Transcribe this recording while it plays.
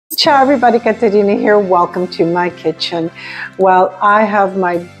Ciao everybody, Caterina here. Welcome to my kitchen. Well, I have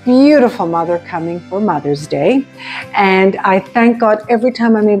my beautiful mother coming for Mother's Day, and I thank God every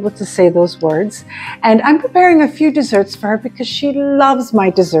time I'm able to say those words. And I'm preparing a few desserts for her because she loves my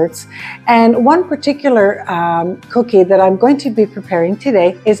desserts. And one particular cookie that I'm going to be preparing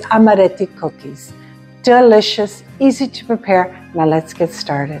today is Amaretti cookies. Delicious, easy to prepare. Now let's get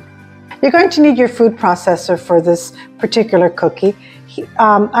started. You're going to need your food processor for this particular cookie.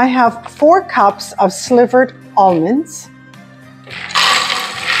 I have 4 cups of slivered almonds.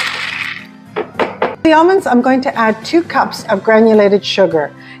 The almonds, I'm going to add 2 cups of granulated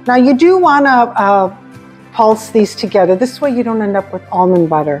sugar. Now you do want to pulse these together. This way you don't end up with almond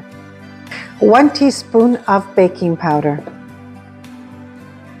butter. 1 teaspoon of baking powder.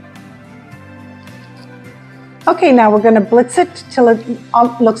 Okay, now we're going to blitz it till it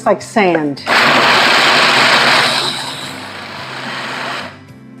looks like sand.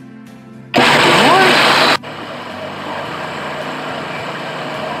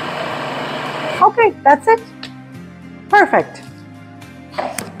 Okay, that's it. Perfect.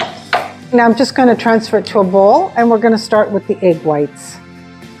 Now I'm just going to transfer it to a bowl, and we're going to start with the egg whites.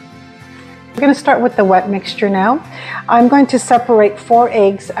 We're going to start with the wet mixture now. I'm going to separate 4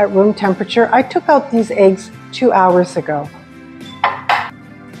 eggs at room temperature. I took out these eggs 2 hours ago.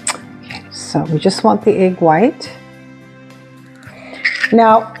 Okay, so we just want the egg white.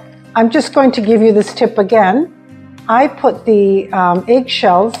 Now, I'm just going to give you this tip again. I put the egg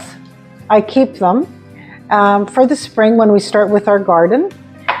shells, I keep them for the spring when we start with our garden.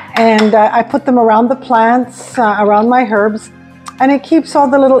 And I put them around the plants, around my herbs, and it keeps all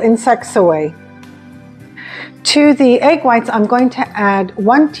the little insects away. To the egg whites, I'm going to add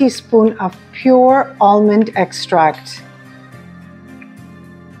 1 teaspoon of pure almond extract.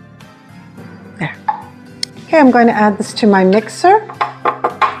 There. Okay, I'm going to add this to my mixer,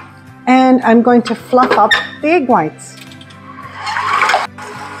 and I'm going to fluff up the egg whites.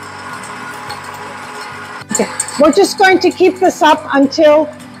 Okay. We're just going to keep this up until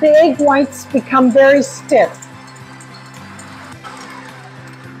the egg whites become very stiff.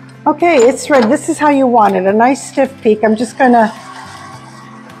 Okay, it's ready. This is how you want it, a nice stiff peak. I'm just going to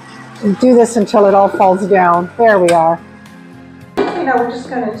do this until it all falls down. There we are. Okay, now we're just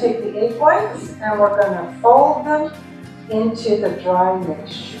going to take the egg whites and we're going to fold them into the dry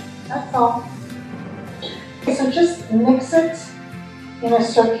mixture. That's all. Okay, so just mix it in a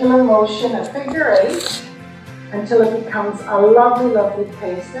circular motion, a figure 8, until it becomes a lovely, lovely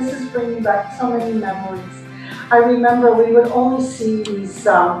paste. This is bringing back so many memories. I remember we would only see these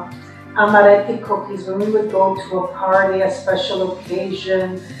Amaretti cookies when we would go to a party, a special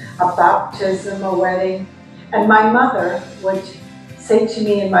occasion, a baptism, a wedding. And my mother would say to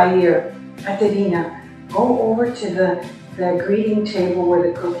me in my ear, Caterina, go over to the greeting table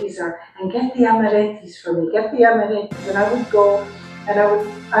where the cookies are and get the Amarettis for me, get the Amarettis. And I would go and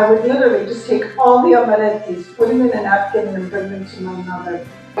I would literally just take all the Amarettis, put them in a napkin and bring them to my mother.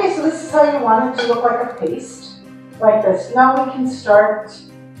 Okay, so this is how you want it to look like a paste. Like this. Now we can start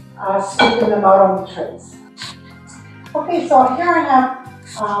scooping them out on the trays. Okay, so here I have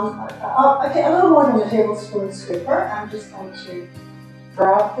a little more than a tablespoon scooper. I'm just going to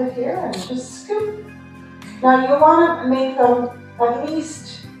grab it here and just scoop. Now you want to make them at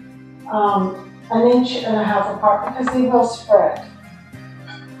least 1.5 inches apart because they will spread.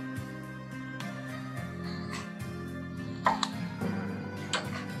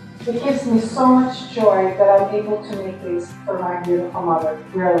 It gives me so much joy that I'm able to make these for my beautiful mother,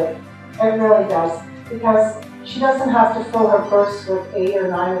 really. It really does. Because she doesn't have to fill her purse with 8 or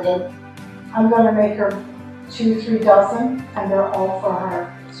 9 of them. I'm going to make her 2-3 dozen, and they're all for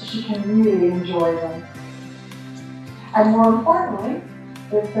her, so she can really enjoy them. And more importantly,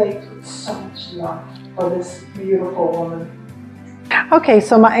 they're baked with so much love for this beautiful woman. Okay,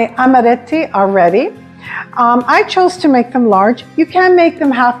 so my Amaretti are ready. I chose to make them large. You can make them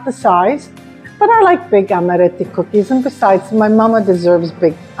half the size, but I like big Amaretti cookies, and besides, my mama deserves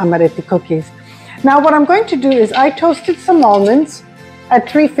big Amaretti cookies. Now what I'm going to do is I toasted some almonds at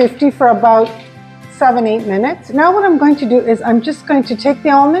 350 for about 7-8 minutes. Now what I'm going to do is I'm just going to take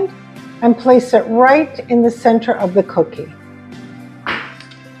the almond and place it right in the center of the cookie.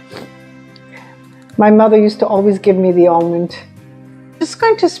 My mother used to always give me the almond. Just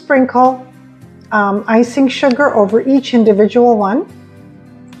going to sprinkle icing sugar over each individual one.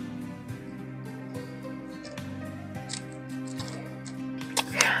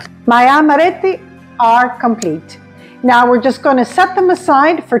 My Amaretti are complete. Now we're just going to set them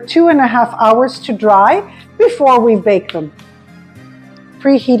aside for 2.5 hours to dry before we bake them.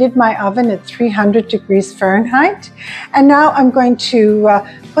 preheated my oven at 300 degrees Fahrenheit. And now I'm going to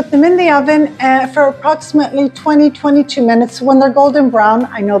put them in the oven for approximately 20-22 minutes. When they're golden brown,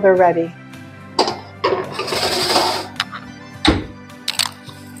 I know they're ready.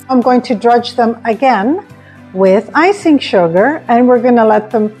 I'm going to drudge them again with icing sugar, and we're going to let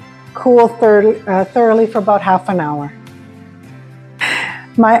them cool thoroughly for about half an hour.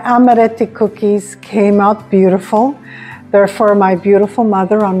 My Amaretti cookies came out beautiful. They're for my beautiful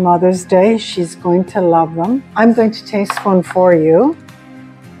mother on Mother's Day. She's going to love them. I'm going to taste one for you.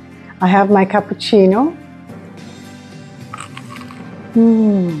 I have my cappuccino.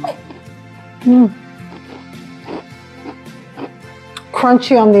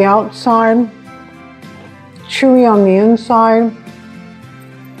 Crunchy on the outside, chewy on the inside.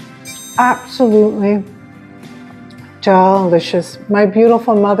 Absolutely delicious. My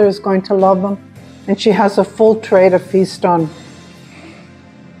beautiful mother is going to love them, and she has a full tray to feast on.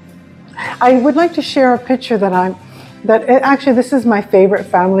 I would like to share a picture actually this is my favorite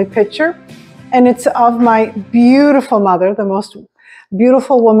family picture, and it's of my beautiful mother, the most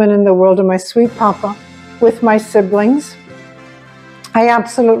beautiful woman in the world, and my sweet papa with my siblings. I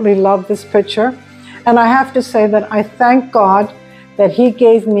absolutely love this picture, and I have to say that I thank God that He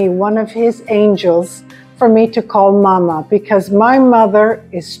gave me one of His angels for me to call Mama, because my mother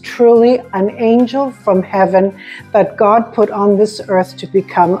is truly an angel from heaven that God put on this earth to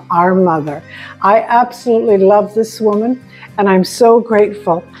become our mother. I absolutely love this woman, and I'm so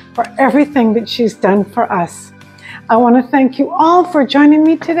grateful for everything that she's done for us. I want to thank you all for joining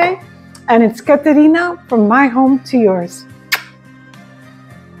me today, and it's Katerina from my home to yours.